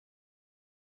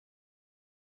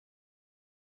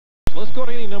Let's go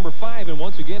to inning number 5, and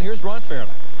once again, here's Ron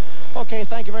Fairly. Okay,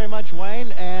 thank you very much,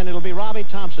 Wayne. And it'll be Robbie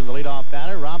Thompson, the leadoff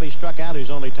batter. Robbie struck out his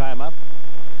only time up.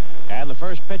 And the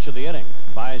first pitch of the inning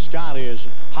by Scott is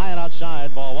high and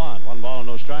outside, ball one. 1 ball and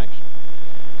no strikes.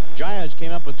 Giants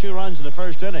came up with 2 runs in the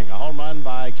first inning. A home run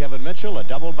by Kevin Mitchell, a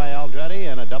double by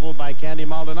Aldrete, and a double by Candy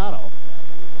Maldonado.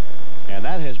 And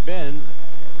that has been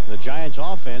the Giants'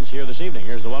 offense here this evening.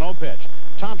 Here's the 1-0 pitch.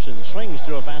 Thompson swings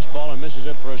through a fastball and misses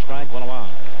it for a strike, 1 out.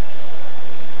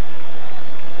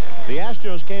 The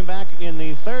Astros came back in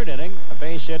the third inning, a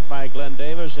base hit by Glenn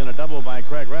Davis and a double by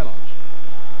Craig Reynolds.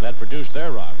 That produced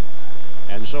their run.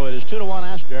 And so it is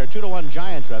 2-1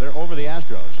 Giants over the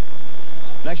Astros.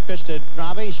 Next pitch to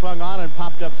Robbie, swung on and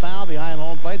popped up foul behind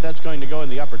home plate. That's going to go in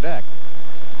the upper deck.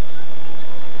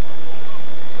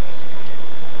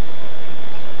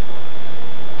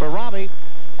 For Robbie,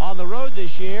 on the road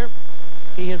this year,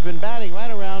 he has been batting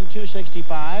right around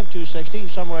 265, 260,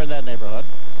 somewhere in that neighborhood,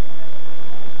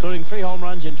 including 3 home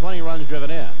runs and 20 runs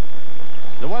driven in.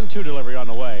 The 1-2 delivery on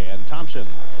the way, and Thompson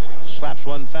slaps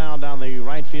one foul down the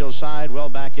right field side, well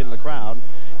back into the crowd,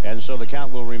 and so the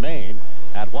count will remain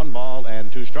at 1 ball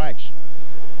and 2 strikes.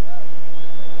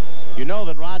 You know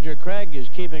that Roger Craig is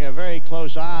keeping a very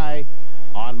close eye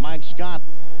on Mike Scott,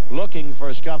 looking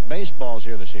for scuff baseballs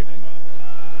here this evening.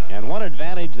 And one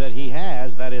advantage that he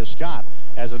has, that is Scott,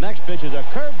 as the next pitch is a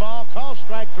curveball called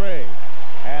strike 3.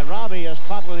 And Robbie is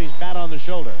caught with his bat on the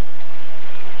shoulder.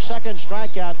 Second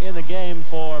strikeout in the game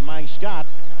for Mike Scott.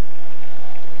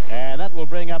 And that will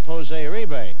bring up Jose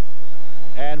Uribe.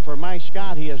 And for Mike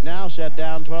Scott, he has now set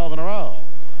down 12 in a row.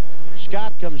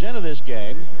 Scott comes into this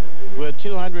game with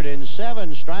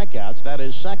 207 strikeouts. That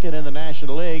is second in the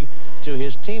National League to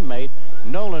his teammate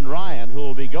Nolan Ryan, who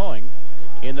will be going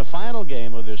in the final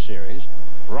game of this series.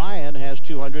 Ryan has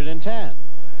 210.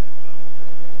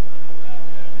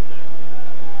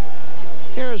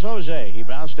 Here's Jose. He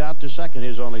bounced out to second,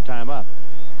 his only time up.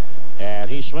 And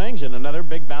he swings, and another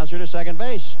big bouncer to second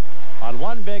base. On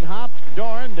one big hop,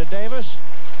 Dorn to Davis.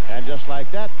 And just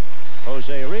like that,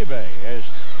 Jose Uribe is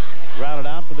grounded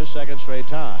out for the second straight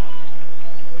time.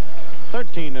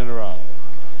 13 in a row.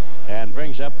 And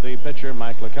brings up the pitcher,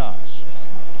 Mike LaCoss.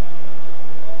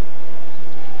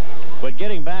 But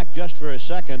getting back just for a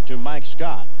second to Mike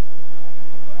Scott.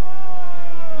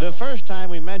 The first time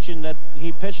we mentioned that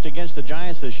he pitched against the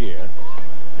Giants this year,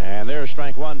 and there's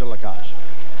strike 1 to LaCoss,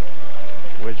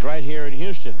 which right here in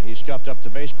Houston, he scuffed up the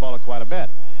baseball quite a bit.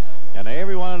 And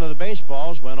every one of the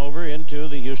baseballs went over into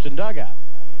the Houston dugout.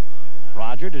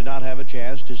 Roger did not have a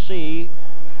chance to see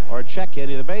or check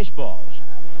any of the baseballs.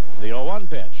 The 0-1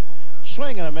 pitch.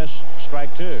 Swing and a miss,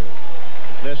 strike 2.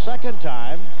 The second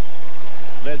time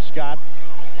that Scott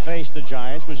faced the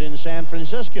Giants was in San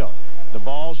Francisco. The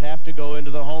balls have to go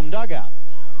into the home dugout.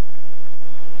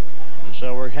 And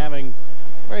so we're having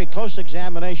very close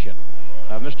examination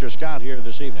of Mr. Scott here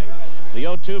this evening. The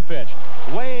 0-2 pitch.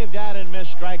 Waved out and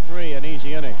missed, strike 3, an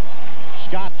easy inning.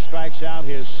 Scott strikes out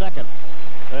his second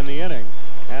in the inning.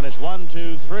 And it's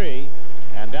 1-2-3.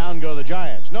 And down go the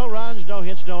Giants. No runs, no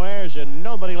hits, no errors, and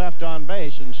nobody left on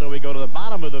base. And so we go to the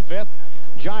bottom of the 5th.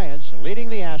 Giants leading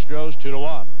the Astros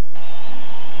 2-1.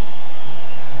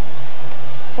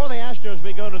 For the Astros,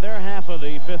 we go to their half of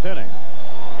the 5th inning.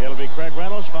 It'll be Craig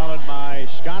Reynolds, followed by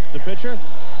Scott, the pitcher,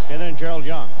 and then Gerald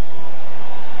Young.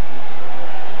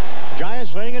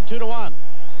 Giants leading it 2-1.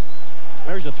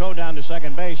 There's the throw down to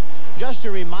second base. Just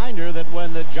a reminder that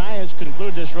when the Giants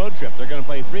conclude this road trip, they're going to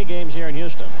play 3 games here in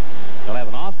Houston. They'll have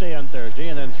an off day on Thursday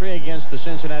and then 3 against the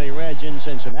Cincinnati Reds in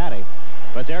Cincinnati.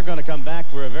 But they're going to come back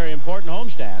for a very important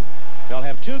homestand. They'll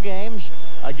have 2 games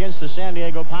against the San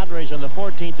Diego Padres on the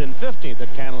 14th and 15th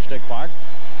at Candlestick Park.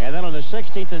 And then on the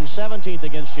 16th and 17th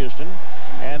against Houston.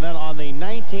 And then on the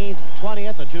 19th,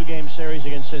 20th, a 2-game series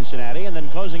against Cincinnati. And then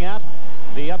closing out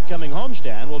the upcoming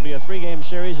homestand will be a 3-game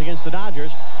series against the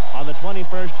Dodgers on the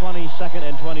 21st, 22nd,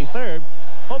 and 23rd.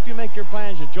 Hope you make your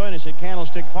plans to join us at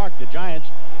Candlestick Park. The Giants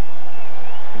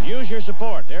can use your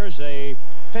support. There's a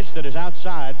pitch that is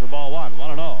outside for ball 1,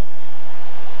 1-0.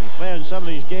 We play in some of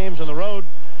these games on the road,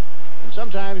 and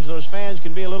sometimes those fans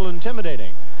can be a little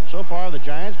intimidating. So far, the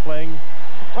Giants playing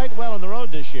quite well on the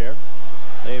road this year.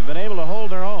 They've been able to hold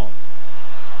their own.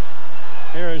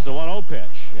 Here is the 1-0 pitch,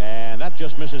 and that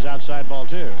just misses outside, ball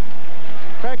 2.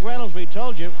 Craig Reynolds, we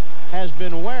told you, has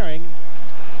been wearing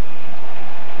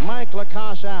Mike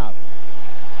LaCoss out.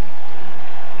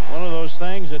 One of those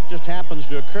things that just happens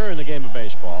to occur in the game of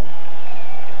baseball.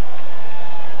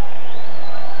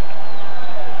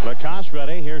 LaCoss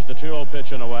ready. Here's the 2-0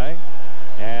 pitch and away.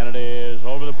 And it is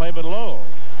over the plate but low.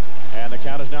 And the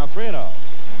count is now 3-0.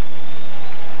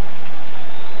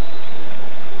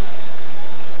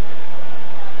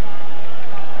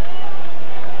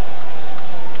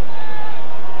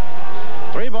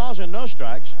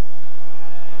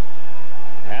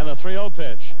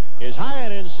 is high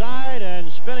and inside, and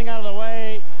spinning out of the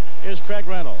way is Craig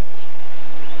Reynolds.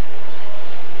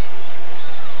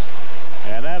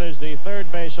 And that is the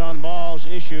third base on balls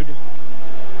issued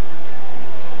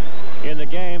in the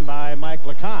game by Mike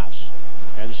LaCoss.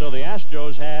 And so the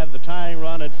Astros have the tying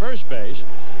run at first base,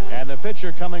 and the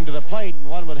pitcher coming to the plate, and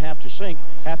one would have to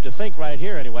think right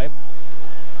here anyway,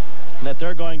 that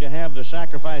they're going to have the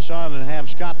sacrifice on and have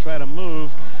Scott try to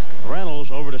move Reynolds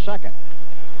over to second.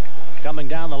 Coming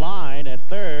down the line at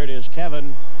third is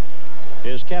Kevin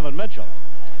Mitchell.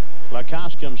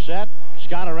 LaCoss comes set.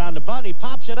 Scott around the bunt. He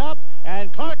pops it up,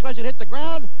 and Clark lets it hit the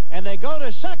ground, and they go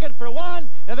to second for one,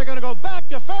 and they're going to go back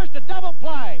to first, a double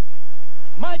play.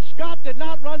 Mike Scott did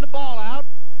not run the ball out,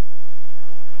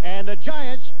 and the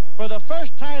Giants, for the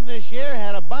first time this year,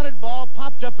 had a bunted ball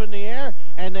popped up in the air,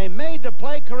 and they made the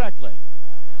play correctly.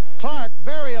 Clark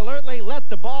very alertly let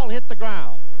the ball hit the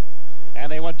ground,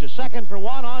 and they went to second for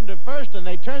one, on to first, and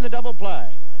they turned the double play.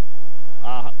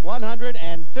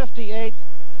 158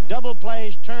 double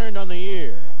plays turned on the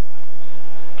year.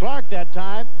 Clark that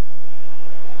time,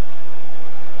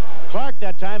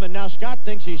 and now Scott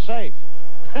thinks he's safe.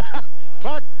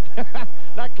 Clark,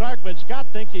 not Clark, but Scott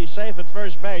thinks he's safe at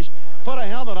first base. Put a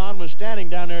helmet on, was standing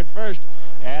down there at first,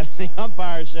 and the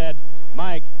umpire said,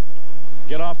 "Mike,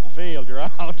 get off the field, you're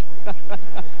out."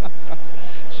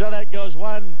 So that goes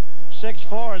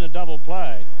 1-6-4 in the double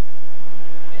play.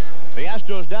 The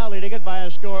Astros now leading it by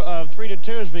a score of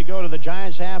 3-2 as we go to the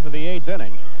Giants' half of the 8th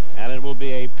inning. And it will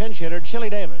be a pinch hitter. Chili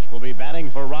Davis will be batting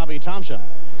for Robbie Thompson.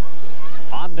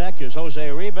 On deck is Jose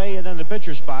Uribe, and then the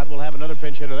pitcher spot will have another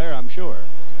pinch hitter there, I'm sure.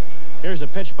 Here's a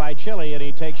pitch by Chili, and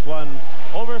he takes one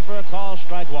over for a call,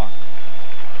 strike one.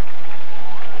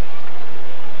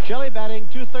 Chili batting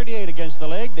 .238 against the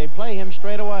league. They play him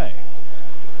straight away.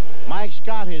 Mike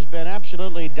Scott has been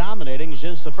absolutely dominating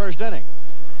since the first inning.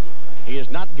 He has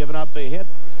not given up a hit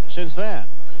since then.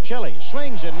 Chili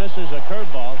swings and misses a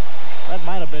curveball. That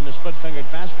might have been the split-fingered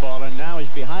fastball, and now he's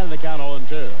behind the count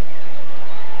 0-2.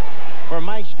 For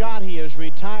Mike Scott, he has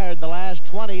retired the last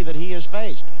 20 that he has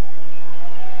faced.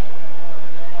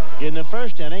 In the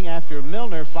first inning, after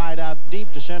Milner flied out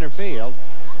deep to center field,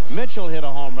 Mitchell hit a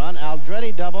home run,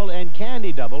 Aldretti doubled, and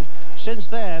Candy doubled. Since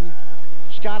then,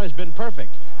 Scott has been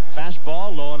perfect.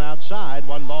 Fastball low and outside,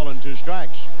 1 ball and 2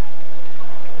 strikes.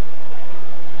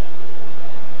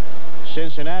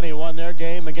 Cincinnati won their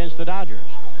game against the Dodgers.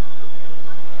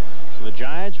 The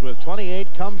Giants, with 28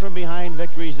 come-from-behind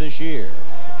victories this year.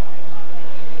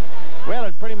 Well,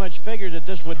 it pretty much figured that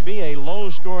this would be a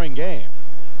low-scoring game.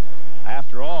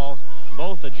 After all,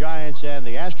 both the Giants and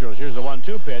the Astros, here's the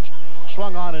 1-2 pitch,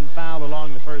 swung on and fouled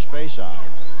along the first base side.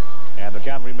 And the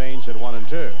count remains at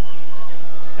 1-2.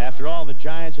 After all, the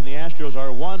Giants and the Astros are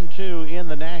 1-2 in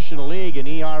the National League in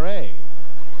ERA.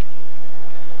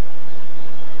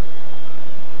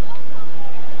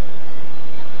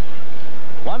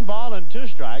 One ball and 2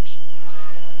 strikes.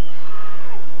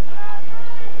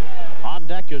 On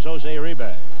deck is Jose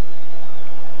Uribe.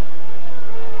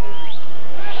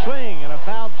 Swing and a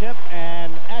foul tip,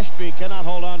 and Ashby cannot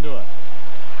hold on to it.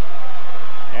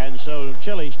 And so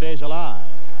Chili stays alive.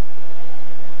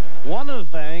 One of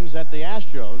the things that the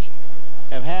Astros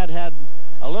have had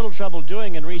a little trouble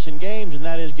doing in recent games, and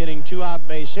that is getting 2 out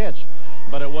base hits.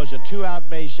 But it was a 2 out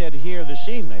base hit here this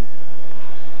evening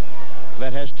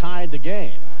that has tied the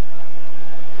game.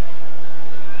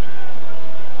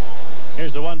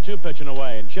 Here's the 1-2 pitch and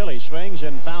away, and Chili swings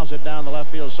and fouls it down the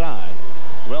left field side,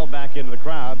 well back into the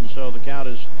crowd, and so the count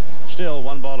is still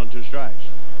 1 ball and 2 strikes.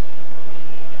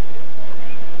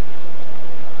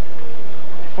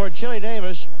 For Chili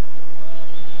Davis,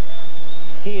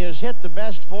 he has hit the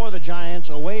best for the Giants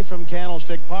away from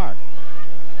Candlestick Park.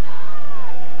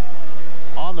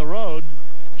 On the road,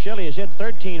 Chili has hit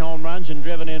 13 home runs and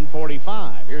driven in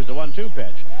 45. Here's the 1-2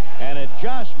 pitch, and it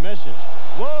just misses.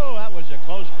 Whoa, that was a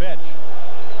close pitch.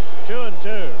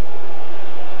 2-2.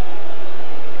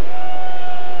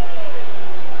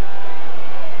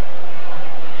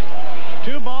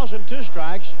 Two balls and 2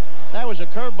 strikes. That was a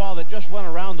curveball that just went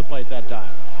around the plate that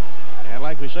time. And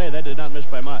like we say, that did not miss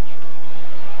by much.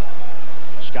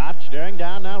 Scott staring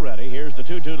down, now ready. Here's the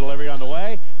 2-2 delivery on the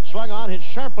way. Swung on, hit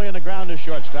sharply on the ground to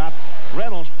shortstop.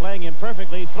 Reynolds playing him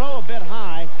perfectly. Throw a bit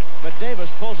high, but Davis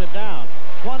pulls it down.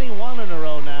 21 in a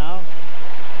row now.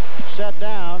 Set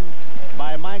down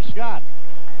by Mike Scott.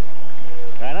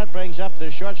 And that brings up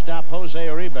the shortstop, Jose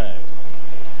Uribe.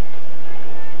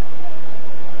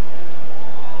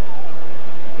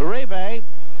 Uribe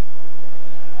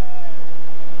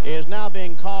is now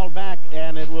being called back,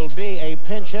 and it will be a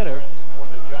pinch hitter.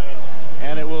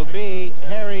 And it will be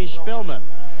Harry Spillman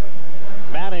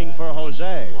batting for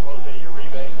Jose.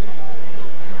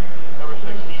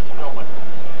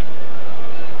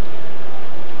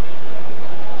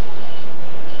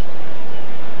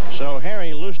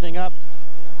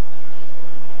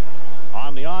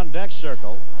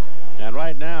 circle. And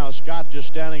right now, Scott just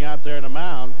standing out there in the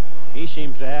mound. He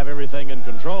seems to have everything in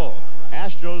control.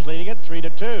 Astros leading it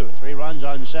 3-2. 3 runs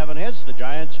on 7 hits. The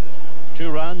Giants 2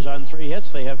 runs on 3 hits.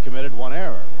 They have committed 1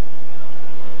 error.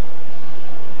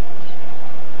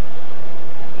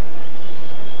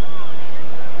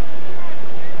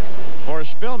 For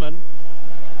Spillman,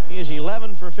 he is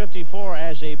 11 for 54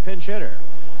 as a pinch hitter.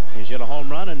 He's hit a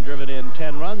home run and driven in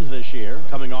 10 runs this year,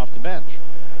 coming off the bench.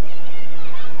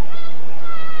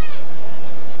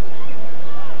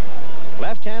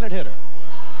 Left-handed hitter.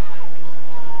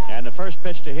 And the first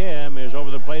pitch to him is over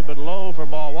the plate, but low for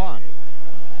ball 1.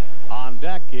 On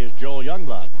deck is Joel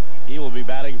Youngblood. He will be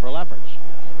batting for Lefferts.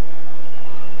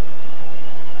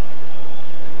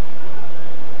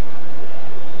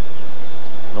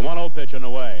 The 1-0 pitch on the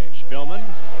way. Spillman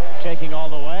taking all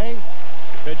the way.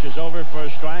 Pitch is over for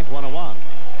a strike, 1-1.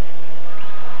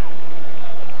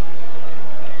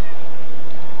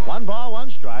 1 ball,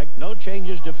 1 strike. No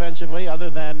changes defensively other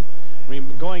than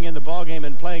going in the ball game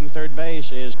and playing third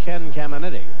base is Ken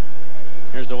Caminiti.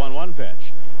 Here's the 1-1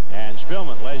 pitch. And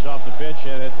Spillman lays off the pitch,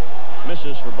 and it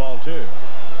misses for ball 2.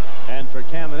 And for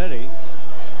Caminiti,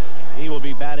 he will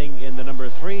be batting in the number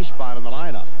 3 spot in the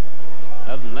lineup.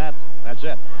 Other than that, that's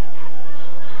it.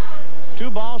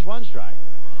 2 balls, 1 strike.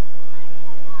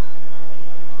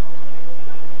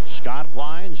 Scott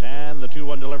winds, and the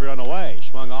 2-1 delivery on the way.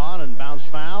 Swung on and bounced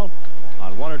foul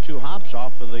on 1 or 2 hops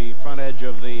off of the front edge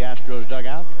of the Astros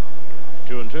dugout.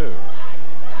 2-2.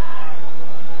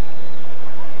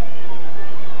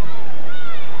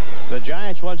 The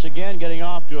Giants once again getting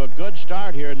off to a good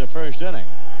start here in the first inning.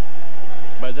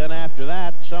 But then after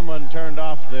that, someone turned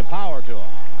off the power to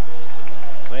them.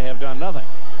 They have done nothing.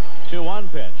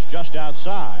 2-1 pitch just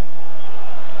outside.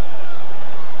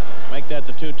 Make that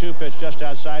the 2-2 pitch just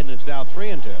outside, and it's now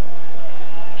 3-2.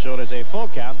 So it is a full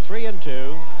count, 3-2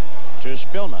 to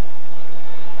Spillman.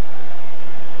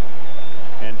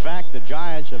 In fact, the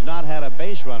Giants have not had a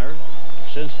base runner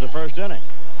since the first inning.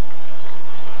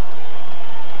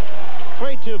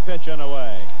 3-2 pitch on the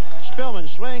way.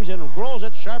 Spillman swings and rolls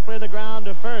it sharply to the ground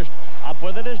to first. Up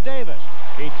with it is Davis.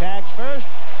 He tags first,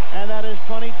 and that is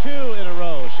 22 in a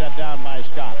row set down by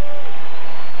Scott.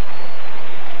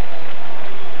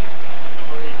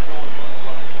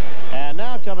 And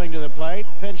now coming to the plate,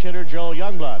 pinch hitter Joel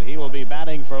Youngblood. He will be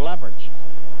batting for Lefferts.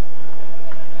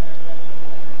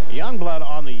 Youngblood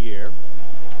on the year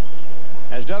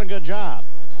has done a good job.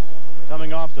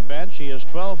 Coming off the bench, he is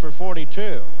 12 for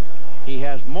 42. He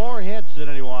has more hits than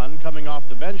anyone coming off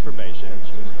the bench for base hits.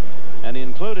 And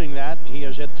including that, he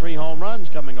has hit 3 home runs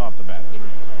coming off the bench.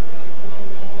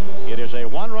 It is a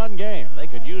 1-run game. They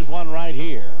could use one right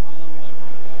here.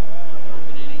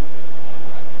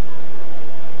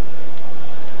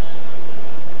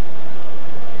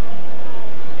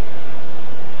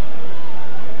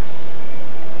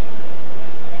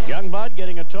 Youngblood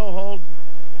getting a toe hold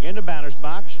into batter's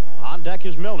box. On deck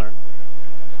is Milner.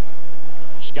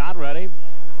 Scott ready.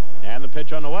 And the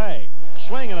pitch on the way.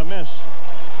 Swing and a miss.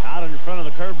 Out in front of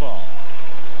the curveball.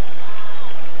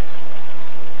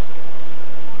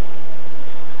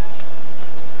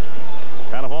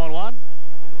 Count of 0-1.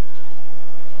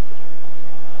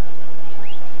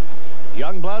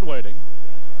 Youngblood waiting.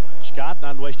 Scott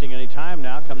not wasting any time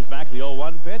now. Comes back to the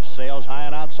 0-1 pitch. Sails high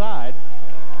and outside.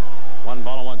 1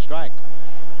 ball and 1 strike.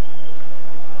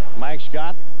 Mike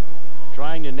Scott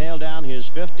trying to nail down his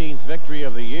 15th victory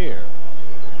of the year.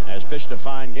 Has pitched a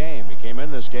fine game. He came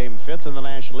in this game 5th in the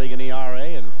National League in ERA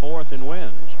and 4th in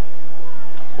wins.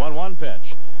 1-1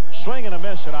 pitch. Swing and a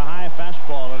miss at a high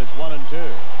fastball, and it's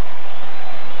 1-2.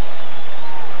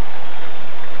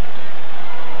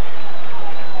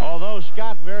 Although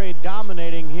Scott very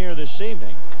dominating here this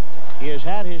evening, he has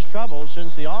had his trouble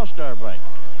since the All-Star break.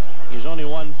 He's only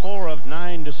won 4 of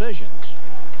 9 decisions.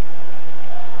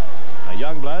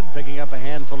 Youngblood picking up a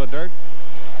handful of dirt.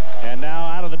 And now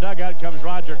out of the dugout comes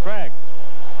Roger Craig.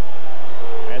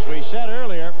 As we said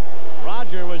earlier,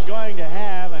 Roger was going to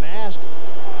have an ask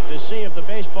to see if the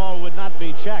baseball would not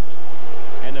be checked.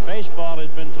 And the baseball has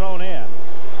been thrown in.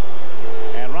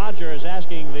 And Roger is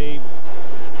asking the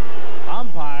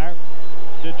umpire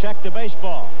to check the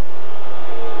baseball.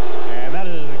 And that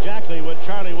is exactly what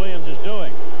Charlie Williams is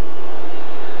doing.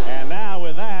 And now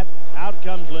with that, out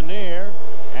comes Lanier,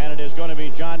 and it is going to be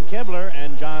John Kibler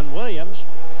and John Williams,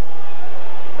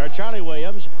 or Charlie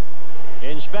Williams,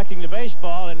 inspecting the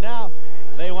baseball. And now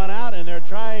they went out and they're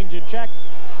trying to check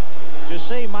to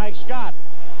see Mike Scott.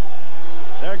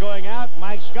 They're going out.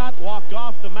 Mike Scott walked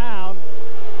off the mound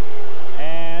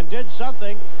and did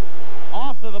something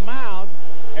off of the mound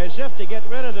as if to get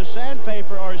rid of the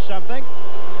sandpaper or something.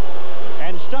 And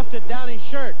and stuffed it down his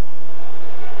shirt.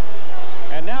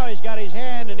 And now he's got his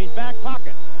hand in his back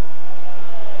pocket.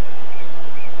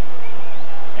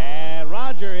 And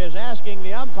Roger is asking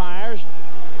the umpires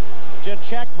to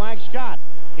check Mike Scott.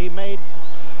 He made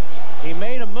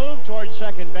a move towards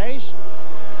second base,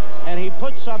 and he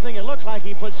put something, it looked like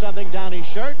he put something down his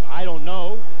shirt. I don't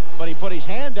know, but he put his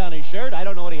hand down his shirt. I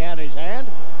don't know what he had in his hand.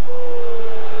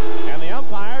 And the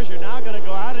umpires are now going to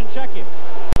go out and check him.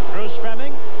 Bruce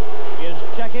Fremming is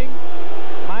checking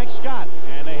Mike Scott,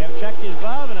 and they have checked his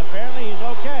glove, and apparently he's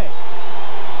okay.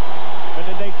 But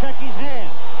did they check his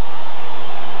hand?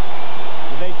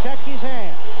 Did they check his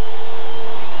hand?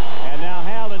 And now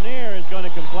Hal Lanier is going to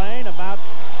complain about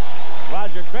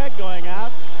Roger Craig going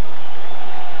out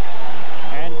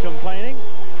and complaining.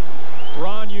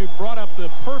 Ron, you brought up the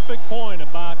perfect point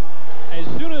about as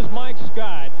soon as Mike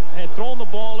Scott had thrown the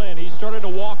ball in, he started to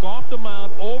walk off the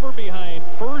mound over behind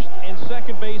first and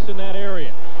second base in that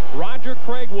area. Roger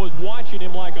Craig was watching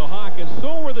him like a hawk, and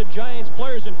so were the Giants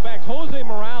players. In fact, Jose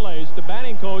Morales, the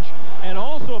batting coach, and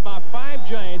also about 5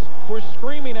 Giants were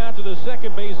screaming out to the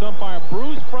second base umpire,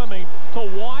 Bruce Fremming, to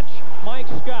watch Mike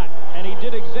Scott. And he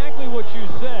did exactly what you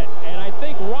said. And I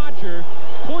think Roger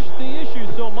pushed the issue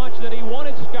so much that he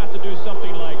wanted Scott to do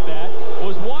something like that,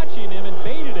 was watching him and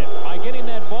baited it by getting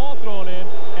that ball thrown in.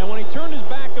 And when he turned his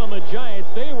back on the Giants,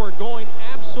 they were going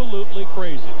absolutely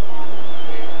crazy.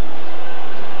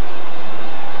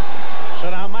 So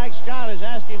now Mike Scott is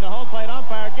asking the home plate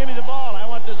umpire, give me the ball. I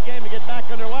want this game to get back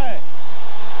underway.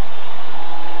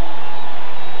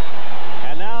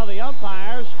 And now the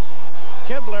umpires,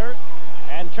 Kibler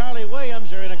and Charlie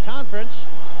Williams, are in a conference.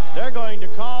 They're going to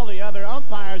call the other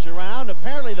umpires around.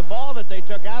 Apparently the ball that they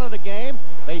took out of the game,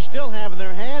 they still have in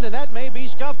their hand, and that may be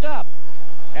scuffed up.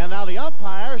 And now the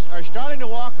umpires are starting to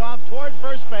walk off toward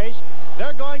first base.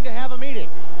 They're going to have a meeting.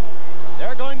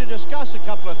 They're going to discuss a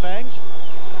couple of things.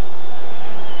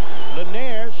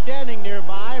 Lanier standing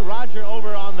nearby, Roger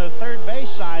over on the third base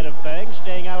side of things,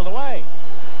 staying out of the way.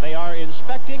 They are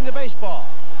inspecting the baseball.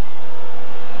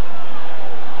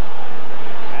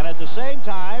 And at the same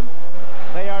time,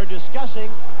 they are discussing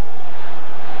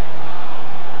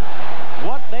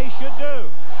what they should do.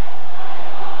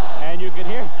 And you can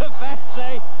hear the fans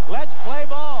say, let's play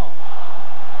ball.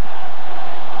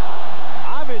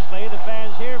 Obviously, the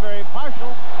fans here are very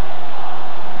partial.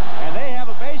 And they have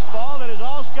a baseball that is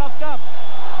all scuffed up.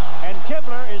 And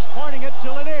Kibler is pointing it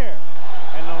to Lanier.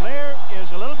 And Lanier is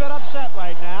a little bit upset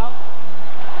right now.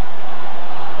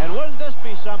 And wouldn't this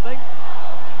be something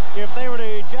if they were to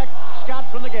eject Scott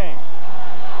from the game?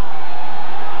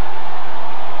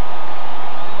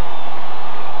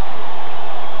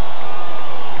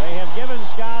 They have given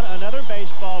Scott another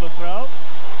baseball to throw.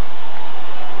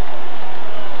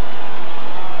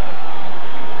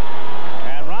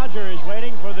 And Roger is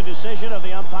waiting for the decision of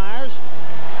the umpires.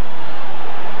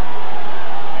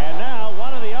 And now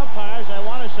one of the umpires, I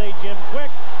want to say Jim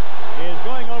Quick, is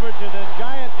going over to the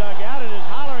Giant dugout and is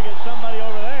hollering at somebody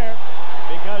over there,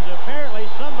 because apparently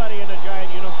somebody in a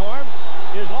Giant uniform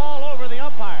is all over the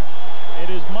umpire. It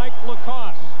is Mike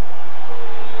LaCoss.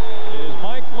 It is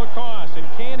Mike LaCoss, and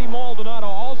Candy Maldonado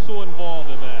also involved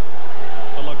in that.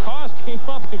 But LaCoss came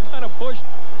up and kind of pushed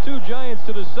 2 Giants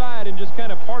to the side and just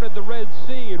kind of parted the Red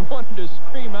Sea and wanted to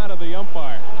scream out of the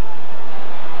umpire.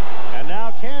 And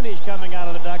now Candy's coming out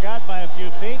of the dugout by a few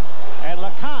feet, and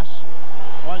LaCoss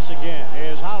once again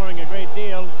is hollering a great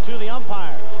deal to the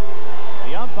umpires.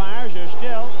 The umpires are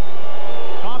still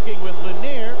talking with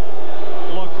Lanier.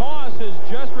 LaCoss has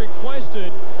just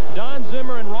requested Don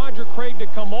Zimmer and Roger Craig to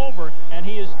come over, and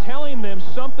he is telling them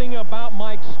something about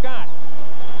Mike Scott.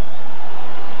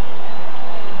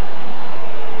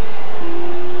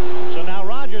 So now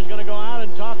Roger's going to go out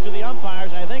and talk to the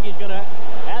umpires. I think he's going to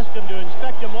ask them to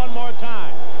inspect him one more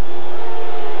time.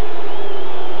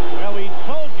 Well, we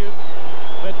told you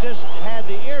that this had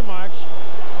the earmarks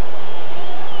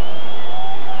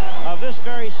of this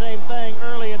very same thing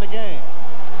early in the game.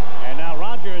 And now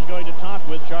Roger is going to talk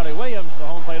with Charlie Williams, the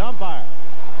home plate umpire.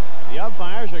 The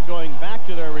umpires are going back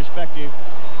to their respective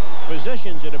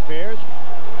positions, it appears.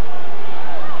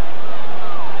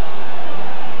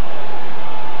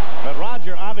 But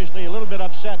Roger obviously a little bit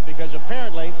upset, because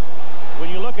apparently when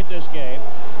you look at this game,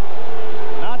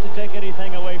 not to take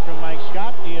anything away from Mike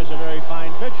Scott, he is a very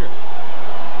fine pitcher.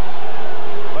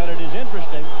 But it is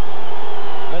interesting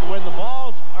that when the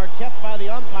balls are kept by the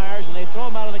umpires and they throw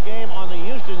them out of the game on the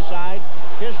Houston side,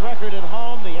 his record at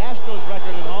home, the Astros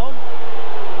record at home,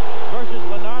 versus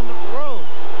Leonard Road.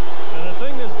 And the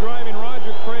thing that's driving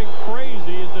Roger Craig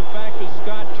crazy is the fact that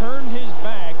Scott turned his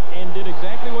back and did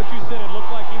exactly what you said. It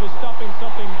looked like he was stuffing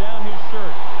something down his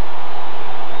shirt.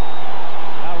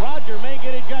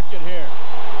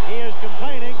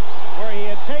 complaining where he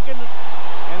had taken,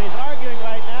 and he's arguing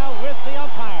right now with the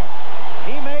umpire.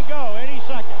 He may go any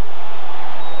second.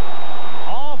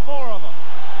 All four of them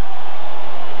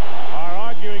are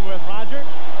arguing with Roger.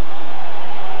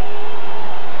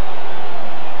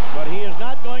 But he is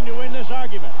not going to win this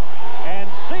argument. And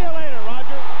see you later,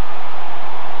 Roger.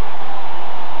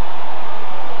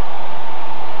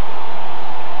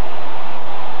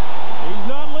 He's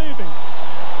not leaving.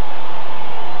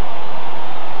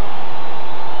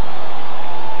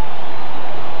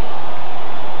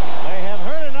 They have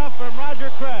heard enough from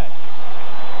Roger Craig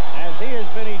as he has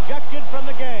been ejected from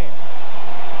the game.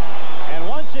 And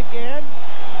once again,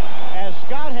 as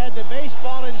Scott had the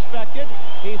baseball inspected,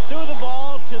 he threw the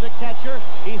ball to the catcher.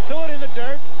 He threw it in the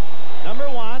dirt, number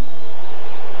one,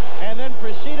 and then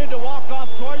proceeded to walk off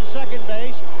towards second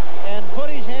base and put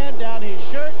his hand down his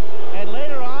shirt, and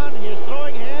later on, his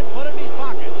throwing hand put it in his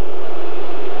pocket.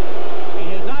 He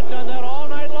has not done that all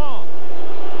night long.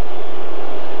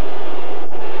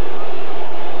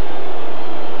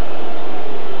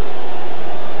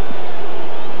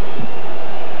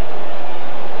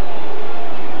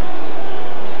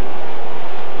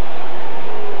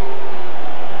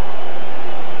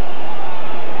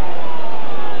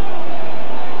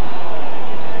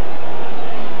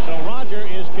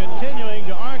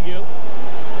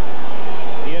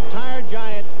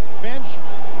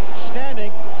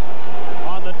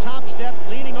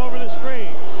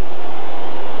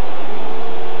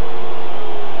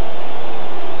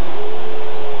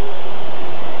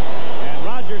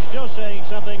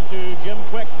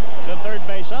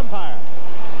 Umpire.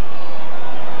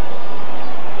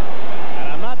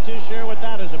 And I'm not too sure what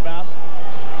that is about,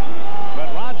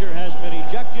 but Roger has been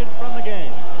ejected from the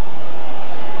game.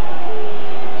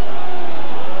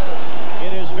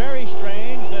 It is very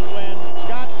strange that when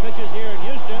Scott pitches here in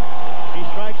Houston, he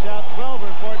strikes out 12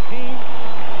 or 14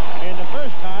 in the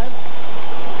first time,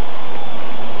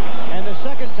 and the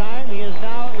second time he has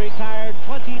now retired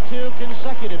 22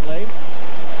 consecutively.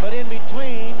 But in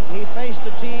between, he faced the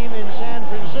team in San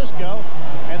Francisco,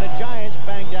 and the Giants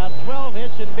banged out 12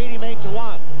 hits and beat him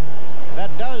 8-1.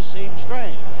 That does seem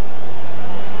strange.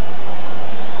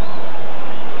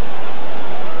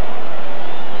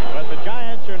 But the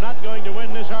Giants are not going to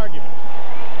win this argument.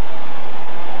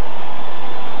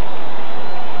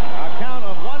 A count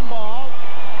of 1 ball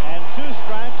and 2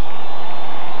 strikes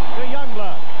to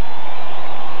Youngblood.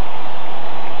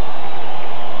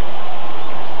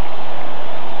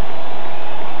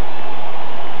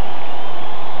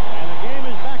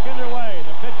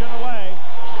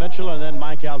 Mitchell and then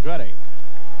Mike Aldretti.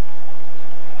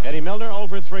 Eddie Milner 0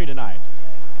 for 3 tonight.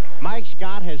 Mike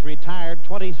Scott has retired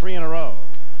 23 in a row.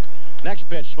 Next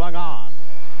pitch swung on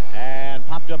and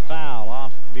popped up foul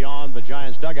off beyond the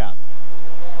Giants dugout.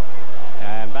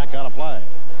 And back out of play.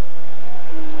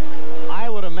 I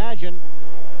would imagine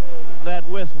that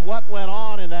with what went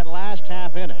on in that last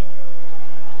half inning,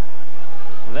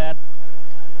 that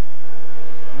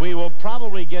we will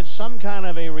probably get some kind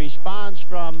of a response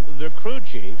from the crew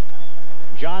chief,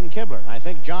 John Kibler. And I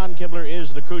think John Kibler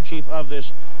is the crew chief of this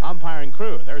umpiring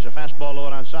crew. There's a fastball low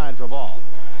and outside for a ball.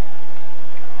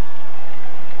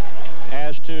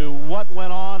 As to what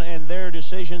went on in their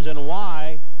decisions and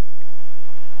why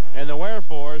and the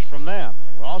wherefores from them.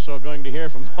 We're also going to hear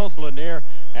from both Lanier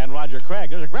and Roger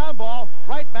Craig. There's a ground ball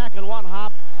right back in one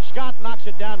hop. Scott knocks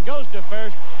it down, goes to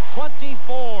first.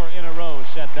 24 in a row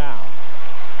set down.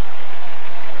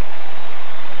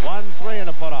 1-3 and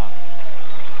a put on.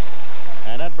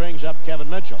 And that brings up Kevin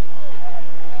Mitchell.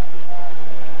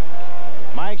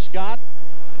 Mike Scott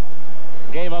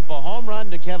gave up a home run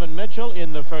to Kevin Mitchell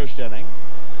in the first inning,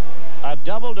 a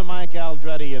double to Mike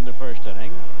Aldretti in the first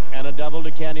inning, and a double to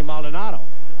Candy Maldonado.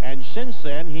 And since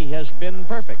then, he has been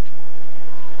perfect.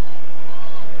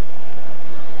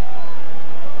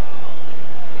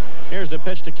 Here's the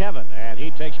pitch to Kevin, and he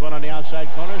takes one on the outside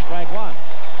corner, strike one.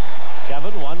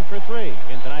 Kevin 1 for 3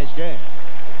 in tonight's game.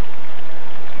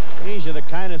 These are the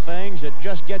kind of things that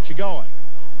just get you going.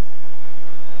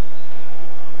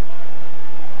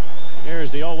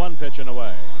 Here's the 0-1 pitch and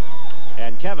away.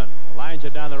 And Kevin lines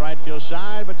it down the right field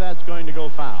side, but that's going to go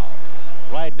foul.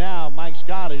 Right now, Mike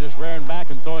Scott is just rearing back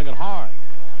and throwing it hard.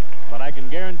 But I can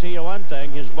guarantee you one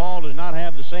thing, his ball does not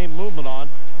have the same movement on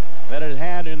that it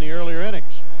had in the earlier innings.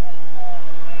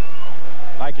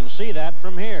 I can see that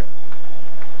from here.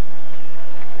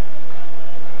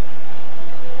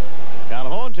 Down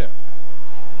to 0-2.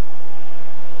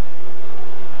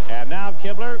 And now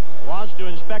Kibler wants to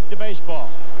inspect the baseball.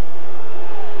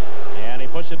 And he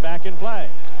puts it back in play.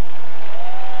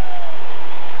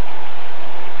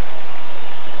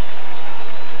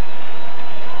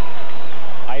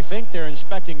 think they're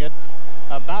inspecting it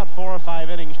about 4 or 5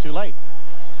 innings too late.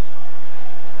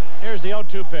 Here's the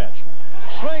 0-2 pitch.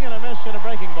 Swing and a miss and a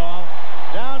breaking ball.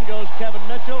 Down goes Kevin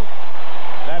Mitchell.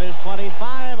 That is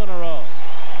 25 in a row.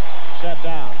 Set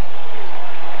down.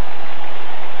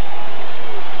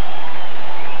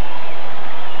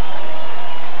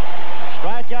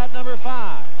 Strikeout number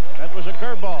 5. That was a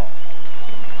curveball.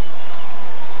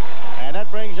 And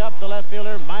that brings up the left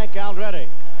fielder, Mike Aldretti.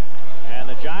 And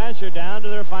the Giants are down to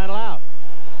their final out.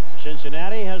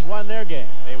 Cincinnati has won their game.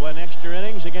 They won extra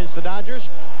innings against the Dodgers.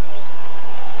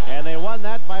 And they won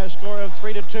that by a score of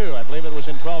 3-2. I believe it was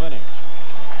in 12 innings.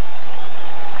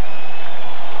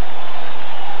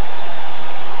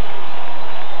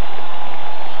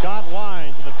 Scott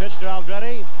winds to the pitch to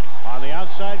Aldretti. On the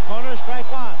outside corner,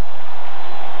 strike one.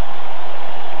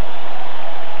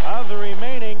 Of the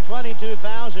remaining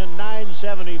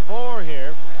 22,974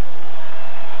 here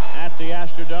at the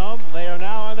Astrodome, they are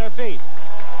now on their feet.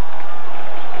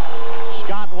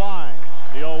 Scott winds.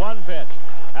 The 0-1 pitch.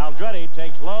 Aldretti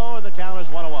takes low, and the count is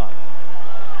 1-1.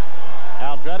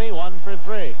 Aldretti 1 for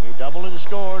 3. He doubled and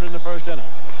scored in the first inning.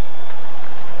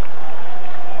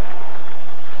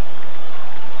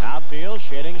 Outfield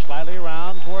shading slightly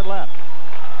around toward left.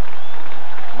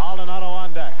 Maldonado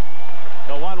on deck.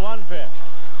 The 1-1 pitch.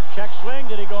 Check swing.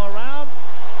 Did he go around?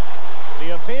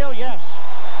 The appeal, yes.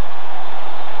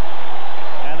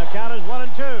 And the count is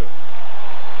 1-2.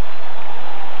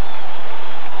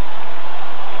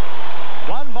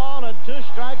 1 ball and 2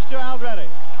 strikes to Aldretti.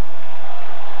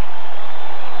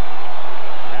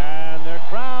 And the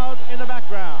crowd in the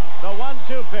background. The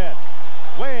 1-2 pitch.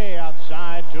 Way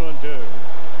outside, 2-2.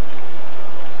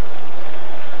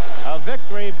 A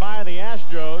victory by the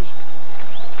Astros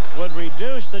would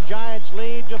reduce the Giants'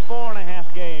 lead to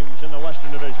 4.5 games in the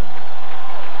Western Division.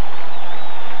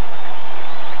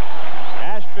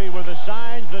 Ashby with the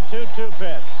signs, the 2-2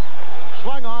 pitch.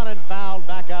 Swung on and fouled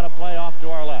back out of play off to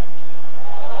our left.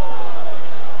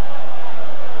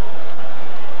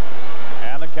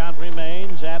 And the count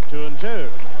remains at 2-2.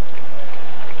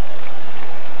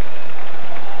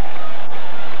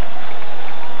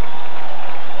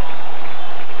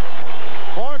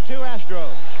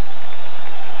 Astros.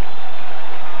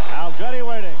 Aldretti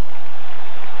waiting.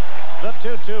 The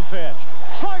 2-2 pitch.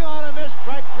 Swung on and missed.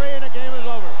 Strike 3 and the game is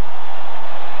over.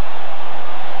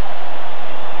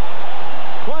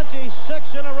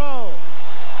 26 in a row.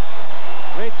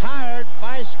 Retired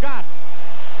by Scott.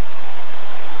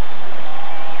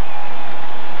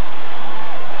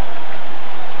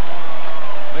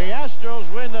 The Astros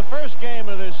win the first game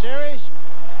of this series.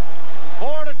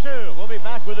 4-2. We'll be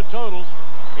back with the totals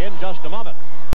in just a moment.